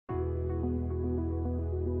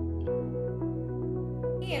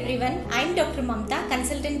Hey everyone, I am Dr. Mamtha,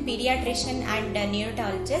 consultant pediatrician and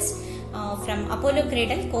neonatologist from Apollo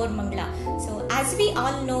Cradle, Kormangla. So as we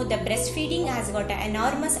all know, the breastfeeding has got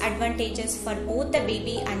enormous advantages for both the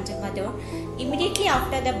baby and the mother. Immediately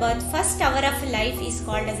after the birth, first hour of life is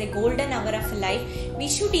called as a golden hour of life. We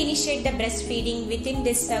should initiate the breastfeeding within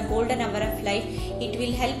this golden hour of life. It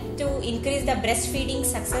will help to increase the breastfeeding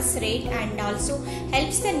success rate and also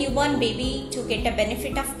helps the newborn baby to get a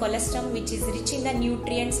benefit of colostrum, which is rich in the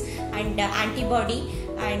nutrients and antibody,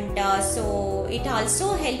 and so it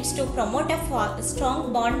also helps to promote a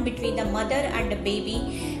strong bond between the mother and the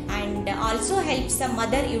baby, and also helps the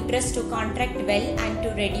mother uterus to contract well and to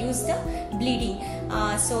reduce the bleeding.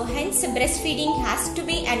 So hence breastfeeding has to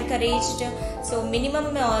be encouraged. So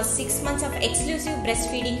minimum 6 months of exclusive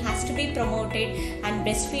breastfeeding has to be promoted, and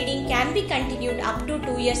breastfeeding can be continued up to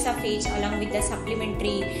 2 years of age along with the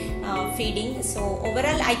supplementary feeding. So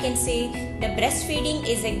overall I can say the breastfeeding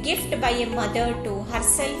is a gift by a mother to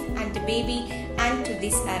herself and the baby and to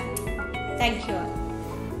this earth. Thank you all.